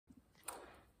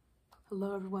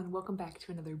Hello everyone, welcome back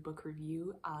to another book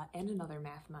review and another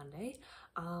Math Monday,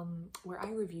 where I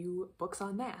review books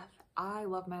on math. I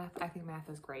love math, I think math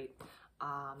is great,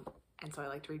 and so I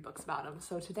like to read books about them.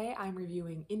 So today I'm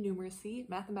reviewing Innumeracy,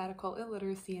 Mathematical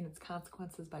Illiteracy and Its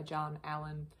Consequences by John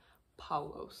Allen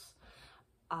Paulos.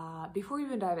 Before we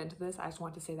even dive into this, I just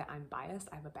want to say that I'm biased.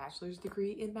 I have a bachelor's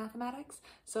degree in mathematics,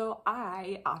 so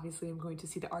I obviously am going to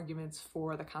see the arguments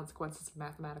for the consequences of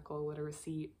mathematical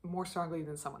illiteracy more strongly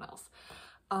than someone else.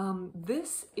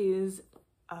 This is,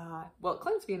 well, it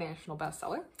claims to be a national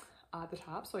bestseller at the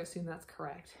top, so I assume that's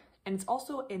correct. And it's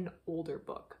also an older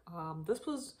book. This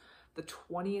was the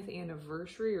 20th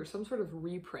anniversary or some sort of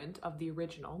reprint of the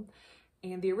original.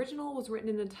 And the original was written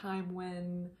in a time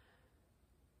when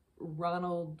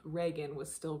Ronald Reagan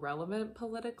was still relevant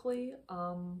politically,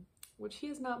 which he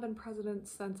has not been president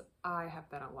since I have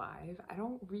been alive. I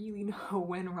don't really know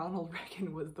when Ronald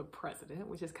Reagan was the president,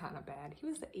 which is kind of bad. He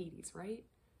was the 80s, right?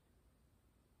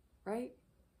 Right?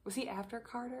 Was he after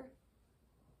Carter?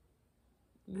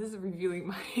 This is revealing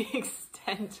my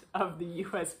extent of the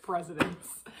US presidents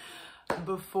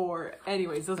before.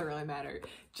 Anyways, doesn't really matter.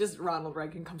 Just Ronald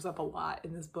Reagan comes up a lot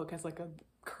in this book as like a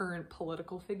current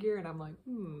political figure, and I'm like,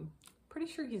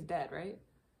 pretty sure he's dead, right?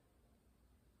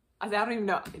 I don't even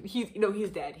know. He's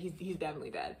dead. He's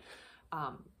definitely dead.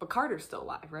 But Carter's still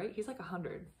alive, right? He's like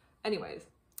 100. Anyways,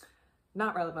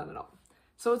 not relevant at all.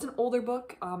 So it's an older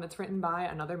book. It's written by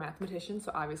another mathematician,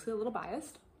 so obviously a little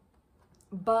biased.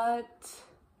 But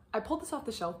I pulled this off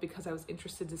the shelf because I was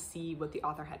interested to see what the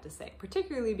author had to say,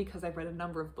 particularly because I've read a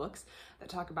number of books that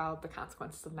talk about the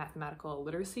consequences of mathematical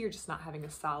illiteracy or just not having a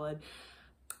solid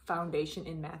foundation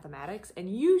in mathematics. And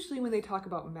usually when they talk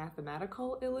about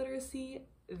mathematical illiteracy,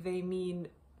 they mean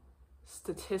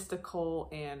statistical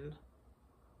and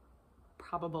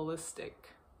probabilistic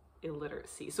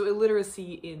illiteracy. So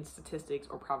illiteracy in statistics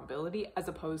or probability as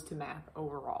opposed to math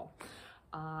overall.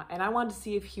 And I wanted to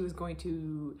see if he was going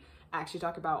to actually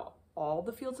talk about all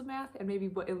the fields of math and maybe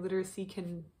what illiteracy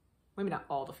can, maybe not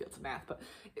all the fields of math, but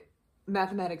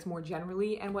mathematics more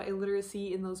generally and what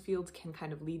illiteracy in those fields can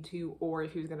kind of lead to, or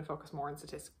if he was going to focus more on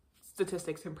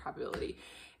statistics and probability.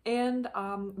 And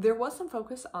there was some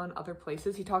focus on other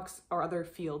places. He talks, or other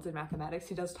fields in mathematics.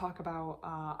 He does talk about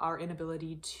our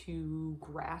inability to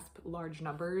grasp large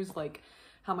numbers, like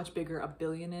how much bigger a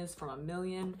billion is from a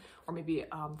million, or maybe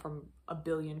from a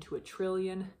billion to a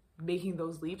trillion. Making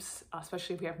those leaps,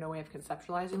 especially if we have no way of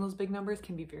conceptualizing those big numbers,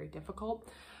 can be very difficult.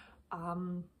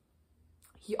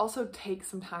 He also takes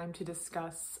some time to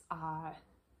discuss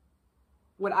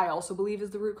what I also believe is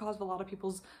the root cause of a lot of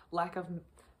people's lack of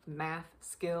math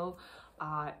skill,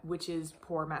 which is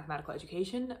poor mathematical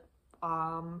education,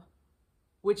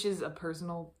 which is a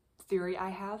personal theory I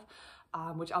have,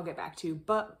 which I'll get back to.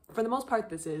 But for the most part,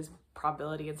 this is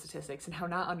probability and statistics and how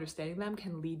not understanding them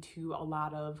can lead to a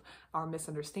lot of our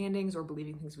misunderstandings or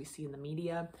believing things we see in the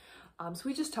media. So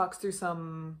he just talks through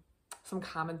some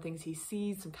common things he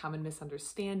sees, some common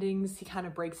misunderstandings. He kind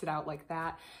of breaks it out like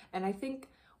that. And I think,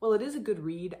 well, it is a good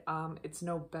read. It's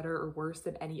no better or worse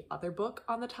than any other book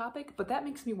on the topic, but that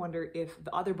makes me wonder if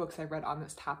the other books I read on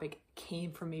this topic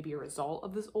came from maybe a result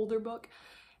of this older book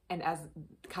and as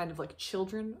kind of like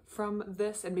children from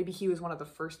this, and maybe he was one of the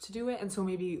first to do it. And so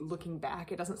maybe looking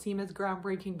back, it doesn't seem as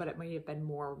groundbreaking, but it may have been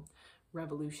more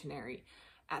revolutionary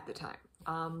at the time.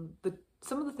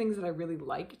 Some of the things that I really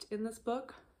liked in this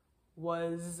book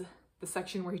was the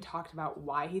section where he talked about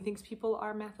why he thinks people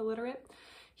are math illiterate.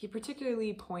 He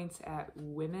particularly points at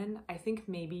women. I think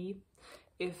maybe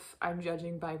if I'm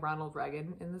judging by Ronald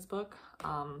Reagan in this book,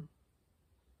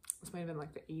 this might have been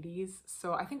like the 80s.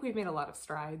 So I think we've made a lot of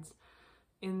strides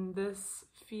in this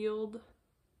field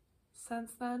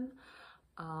since then.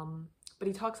 But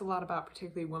he talks a lot about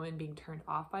particularly women being turned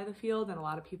off by the field and a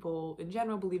lot of people in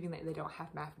general believing that they don't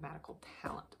have mathematical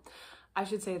talent. I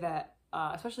should say that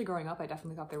especially growing up, I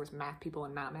definitely thought there was math people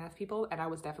and not math people, and I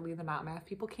was definitely in the not math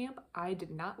people camp. I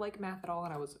did not like math at all,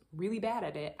 and I was really bad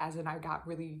at it, as in I got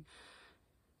really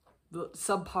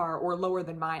subpar or lower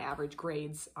than my average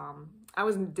grades.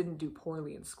 I didn't do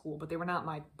poorly in school, but they were not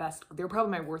my best. They were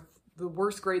probably the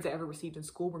worst grades I ever received in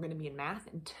school were going to be in math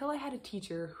until I had a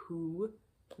teacher who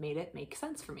made it make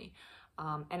sense for me.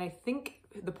 And I think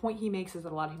the point he makes is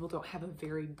that a lot of people don't have a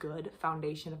very good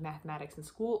foundation of mathematics in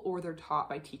school, or they're taught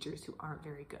by teachers who aren't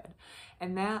very good.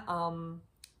 And that,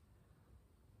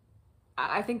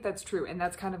 I think that's true. And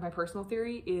that's kind of my personal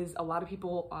theory, is a lot of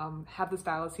people have this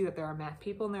fallacy that there are math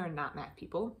people and there are not math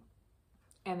people.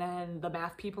 And then the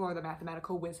math people are the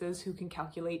mathematical whizzes who can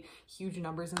calculate huge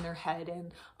numbers in their head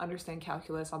and understand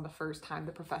calculus on the first time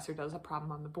the professor does a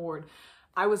problem on the board.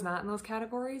 I was not in those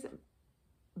categories.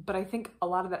 but I think a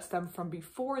lot of that stemmed from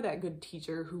before that good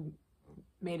teacher who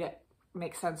made it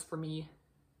make sense for me.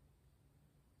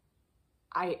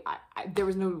 I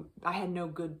had no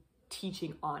good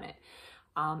teaching on it.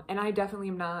 And I definitely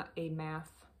am not a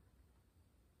math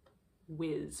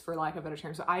whiz, for lack of a better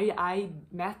term. So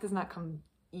math does not come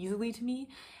easily to me.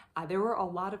 There were a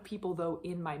lot of people though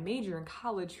in my major in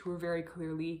college who were very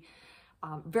clearly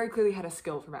had a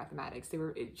skill for mathematics.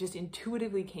 It just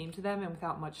intuitively came to them and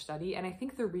without much study. And I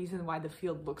think the reason why the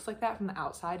field looks like that from the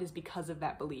outside is because of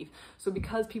that belief. So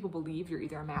because people believe you're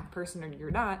either a math person or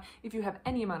you're not, if you have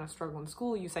any amount of struggle in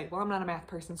school, you say, well, I'm not a math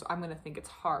person, so I'm going to think it's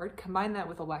hard. Combine that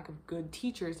with a lack of good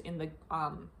teachers in the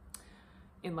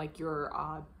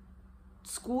your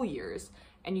school years,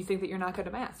 and you think that you're not good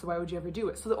at math, so why would you ever do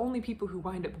it? So the only people who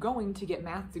wind up going to get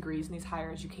math degrees in these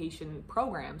higher education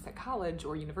programs at college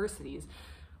or universities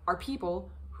are people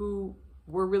who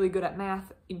were really good at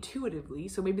math intuitively,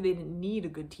 so maybe they didn't need a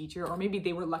good teacher, or maybe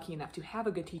they were lucky enough to have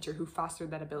a good teacher who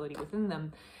fostered that ability within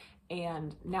them,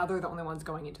 and now they're the only ones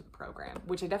going into the program,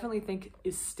 which I definitely think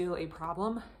is still a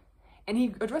problem. And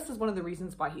he addresses one of the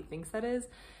reasons why he thinks that is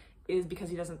because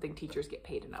he doesn't think teachers get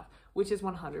paid enough, which is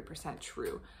 100%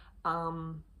 true.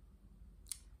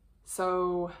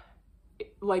 So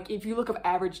like if you look up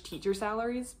average teacher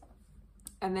salaries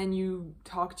and then you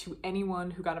talk to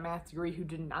anyone who got a math degree who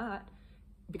did not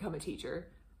become a teacher,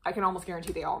 I can almost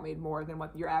guarantee they all made more than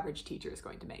what your average teacher is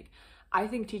going to make. I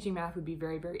think teaching math would be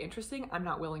very, very interesting. I'm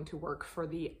not willing to work for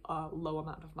the low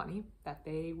amount of money that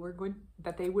they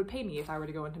would pay me if I were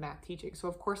to go into math teaching. So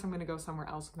of course I'm going to go somewhere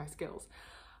else with my skills.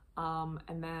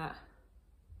 And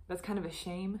that's kind of a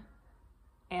shame.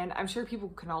 And I'm sure people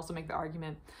can also make the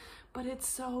argument, but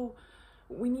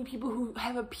we need people who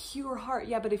have a pure heart.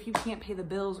 Yeah, but if you can't pay the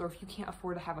bills or if you can't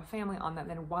afford to have a family on that,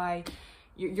 then why?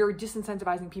 You're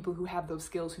disincentivizing people who have those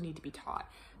skills who need to be taught.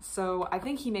 So I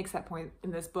think he makes that point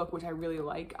in this book, which I really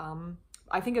like.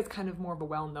 I think it's kind of more of a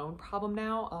well-known problem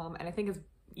now. And I think it's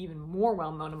even more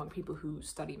well-known among people who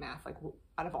study math. Like,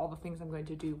 out of all the things I'm going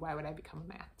to do, why would I become a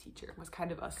math teacher? Was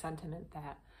kind of a sentiment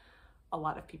that a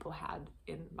lot of people had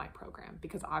in my program,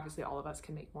 because obviously all of us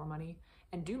can make more money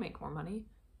and do make more money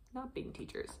not being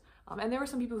teachers. And there were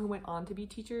some people who went on to be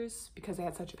teachers because they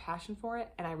had such a passion for it,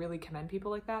 and I really commend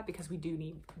people like that, because we do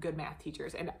need good math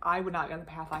teachers. And I would not be on the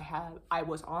path I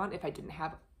was on if I didn't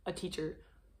have a teacher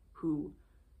who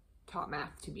taught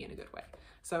math to me in a good way.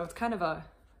 So it's kind of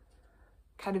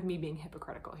me being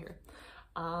hypocritical here.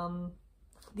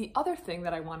 The other thing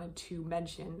that I wanted to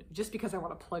mention, just because I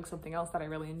want to plug something else that I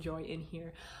really enjoy in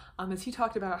here, is he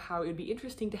talked about how it would be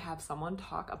interesting to have someone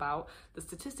talk about the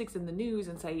statistics in the news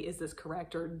and say, is this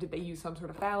correct, or did they use some sort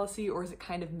of fallacy, or is it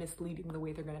kind of misleading the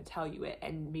way they're going to tell you it,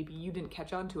 and maybe you didn't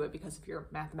catch on to it because of your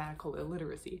mathematical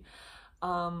illiteracy.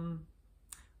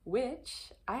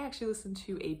 Which I actually listened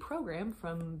to a program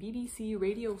from BBC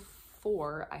Radio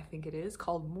 4, I think it is,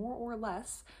 called More or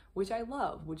Less, which I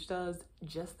love, which does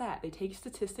just that. They take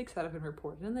statistics that have been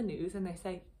reported in the news and they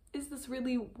say, is this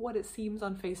really what it seems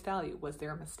on face value? Was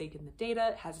there a mistake in the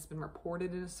data? Has this been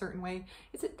reported in a certain way?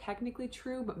 Is it technically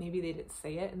true, but maybe they didn't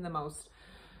say it in the most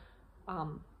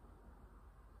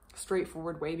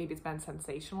straightforward way? Maybe it's been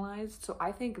sensationalized. So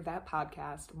I think that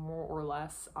podcast, More or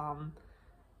Less,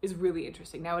 is really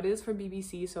interesting. Now, it is from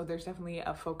BBC, so there's definitely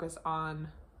a focus on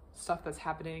stuff that's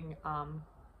happening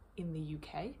in the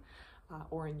UK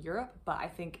or in Europe, but I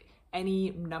think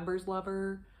any numbers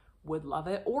lover would love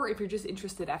it. Or if you're just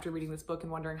interested after reading this book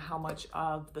and wondering how much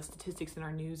of the statistics in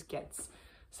our news gets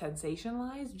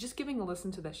sensationalized, just giving a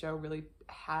listen to the show really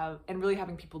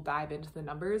having people dive into the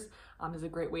numbers is a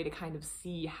great way to kind of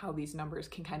see how these numbers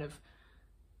can kind of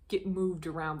get moved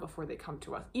around before they come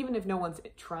to us. Even if no one's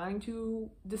trying to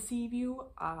deceive you,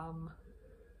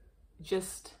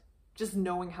 just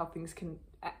knowing how things can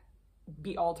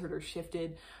be altered or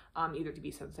shifted, either to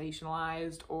be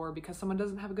sensationalized or because someone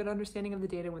doesn't have a good understanding of the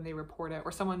data when they report it,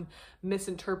 or someone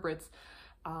misinterprets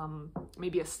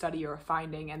maybe a study or a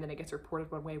finding and then it gets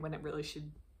reported one way when it really should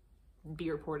be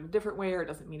reported a different way, or it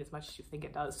doesn't mean as much as you think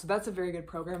it does. So that's a very good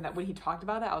program that when he talked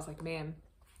about it, I was like, man,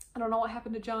 I don't know what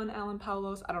happened to John Allen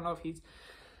Paulos. I don't know if he's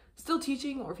still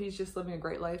teaching or if he's just living a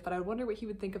great life, but I wonder what he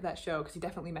would think of that show, because he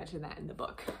definitely mentioned that in the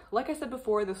book. Like I said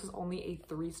before, this was only a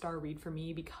 3-star read for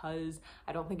me because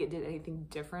I don't think it did anything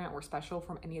different or special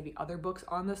from any of the other books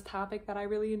on this topic that I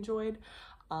really enjoyed,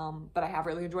 that I have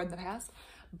really enjoyed in the past.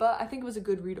 But I think it was a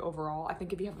good read overall. I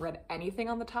think if you haven't read anything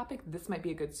on the topic, this might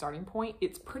be a good starting point.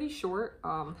 It's pretty short,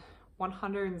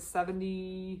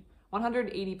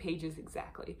 180 pages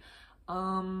exactly.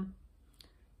 And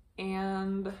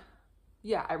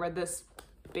yeah, I read this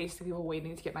basically while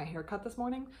waiting to get my hair cut this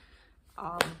morning.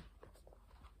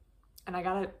 and I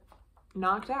got it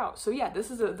knocked out. So yeah, this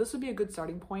would be a good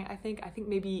starting point. I think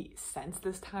maybe since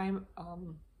this time,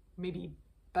 maybe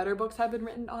better books have been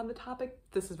written on the topic.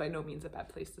 This is by no means a bad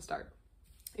place to start.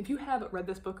 If you have read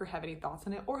this book or have any thoughts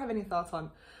on it, or have any thoughts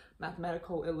on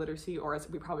mathematical illiteracy, or as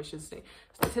we probably should say,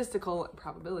 statistical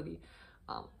probability,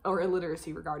 or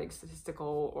illiteracy regarding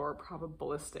statistical or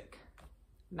probabilistic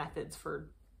methods for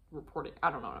reporting, I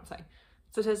don't know what I'm saying.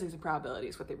 Statistics and probability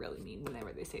is what they really mean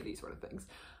whenever they say these sort of things.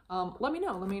 Let me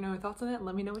know your thoughts on it, and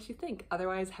let me know what you think.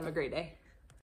 Otherwise, have a great day.